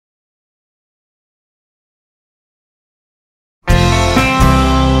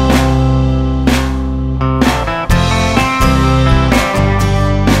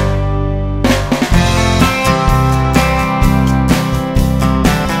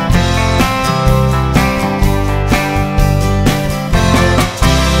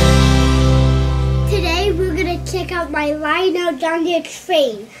John Deere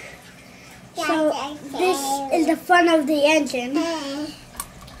train. So this is the front of the engine,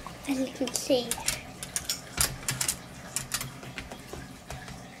 as you can see.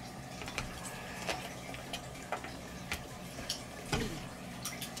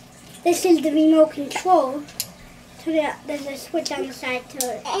 This is the remote control. There's a switch on the side to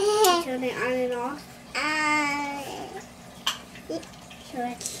turn it on and off.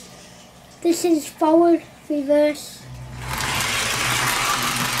 So this is forward, reverse.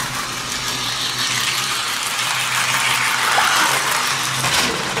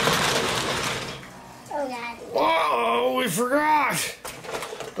 Oh God. Whoa, we forgot.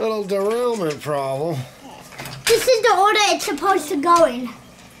 Little derailment problem. This is the order it's supposed to go in.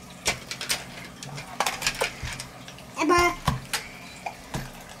 Emma.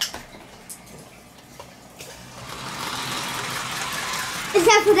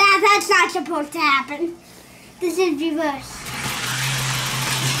 Except for that, that's not supposed to happen. This is reverse.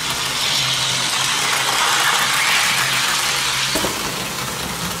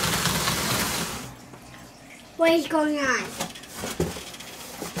 What is going on?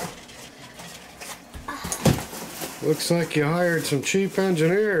 Looks like you hired some cheap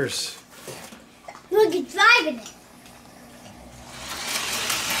engineers. Look, it's driving it.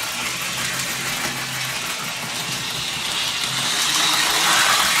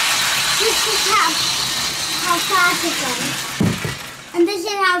 This is how fast it goes. And this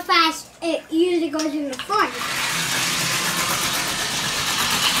is how fast it usually goes in the front.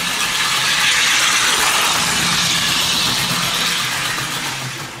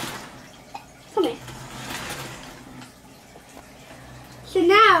 Come here. So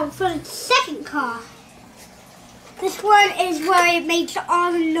now for the second car. This one is where it makes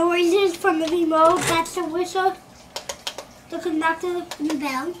all the noises from the remote. That's the whistle, the conductor, and the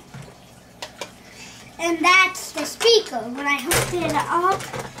bell. And that's the speaker. When I hooked it up,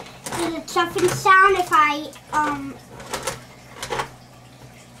 there's a chuffing sound if I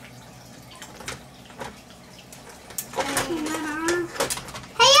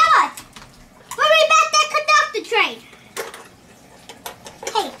Hey Ella! Where we met that conductor train?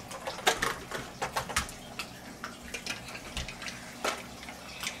 Hey.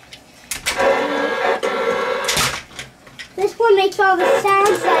 This one makes all the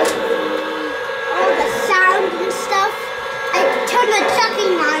sounds like and stuff. I turn the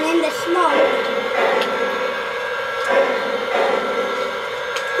chucking on in the smoke.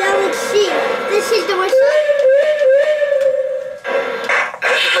 Now let's see. This is the whistle.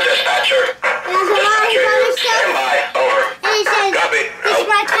 This is the dispatcher. It has a lot of other stuff. Stand by. Over. And it says Copy.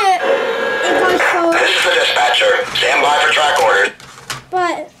 dispatcher. It goes forward. This is the dispatcher. Stand by for track orders.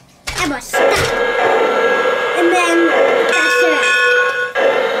 But I must stop. And then that's it.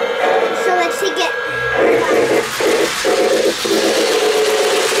 So let's see get.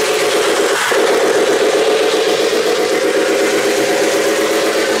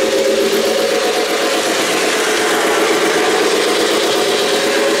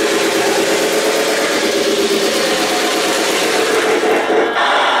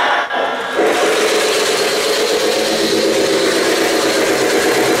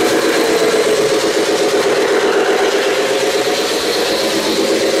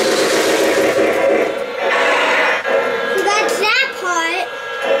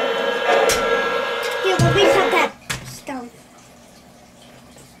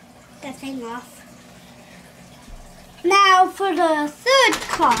 Off. Now for the third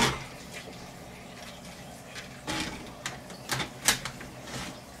car.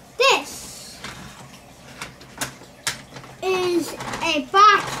 This is a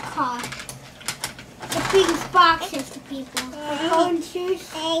box car. It brings boxes to people. Like orange shoes.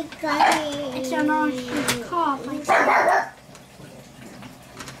 It's an orange shoe car. Like that.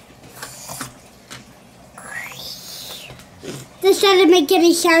 This doesn't make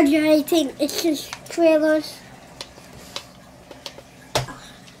any sounds or anything, it's just trailers.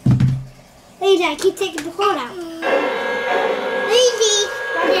 Lazy, I keep taking the cord out. Lazy!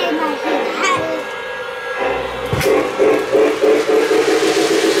 Why did I hear that?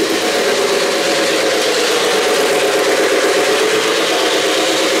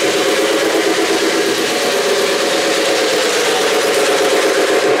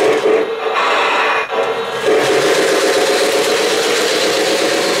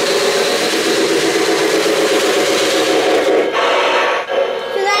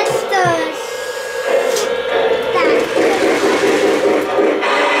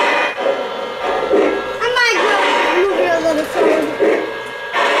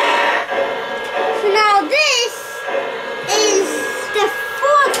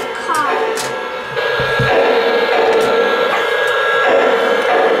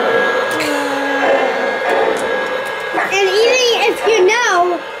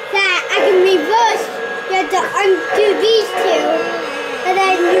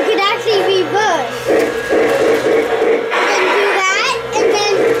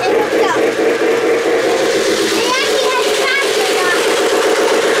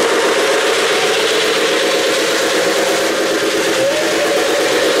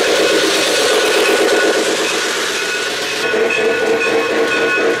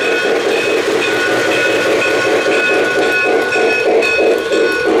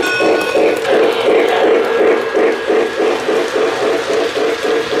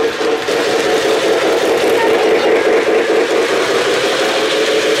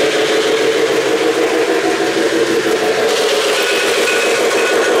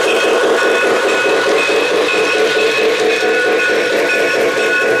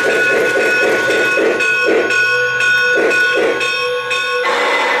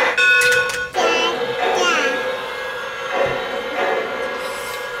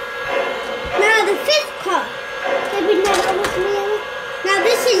 the fifth car. Did we not almost mean? Now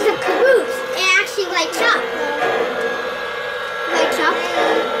this is the caboose. It actually lights up. Lights up.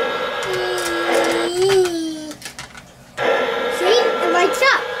 See? It lights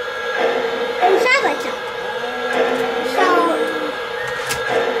up. Inside lights up. So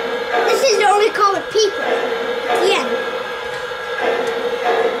this is the only car with people. At the end.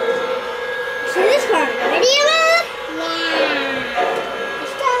 See this car? Ready, Emma?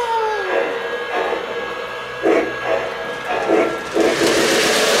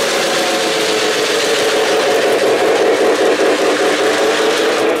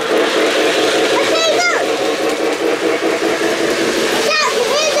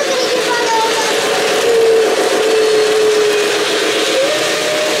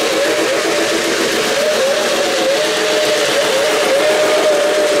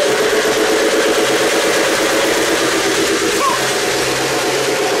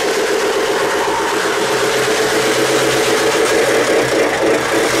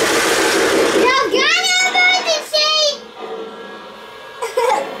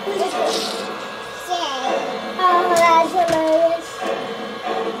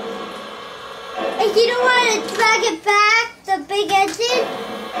 If you don't want to drag it back, the big engine,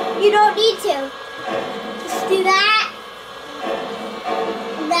 you don't need to. Just do that.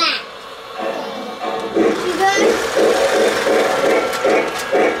 And that. You good?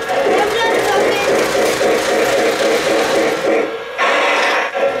 I'm not talking.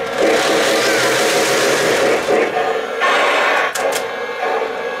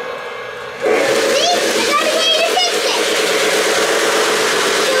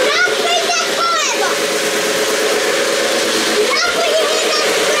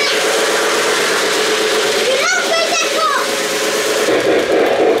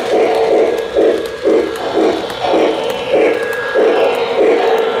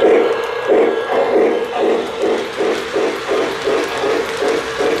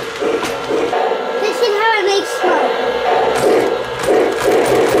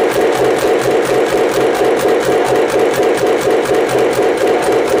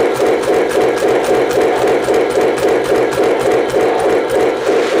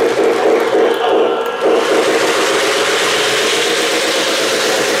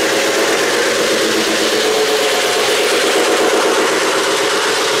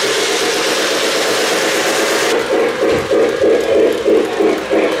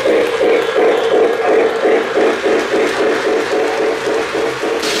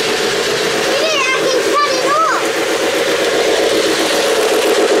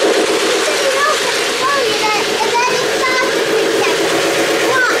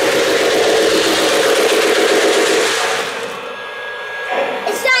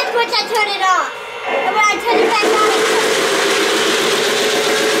 Once I turn it off, and when I turn it back on,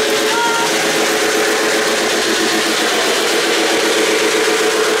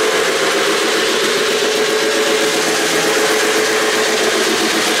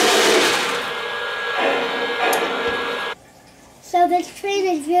 so this train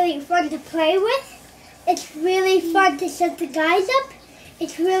is really fun to play with. It's really fun to set the guys up.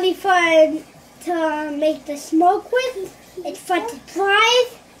 It's really fun to make the smoke with. It's fun to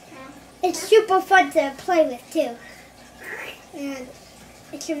drive. It's super fun to play with too. And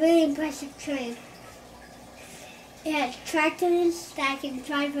it's a really impressive train. It has tractors that I can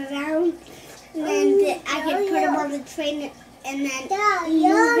drive around. And then I can put them on the train and then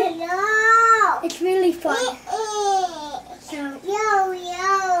move it. It's really fun. So,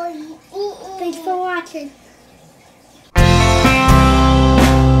 thanks for watching.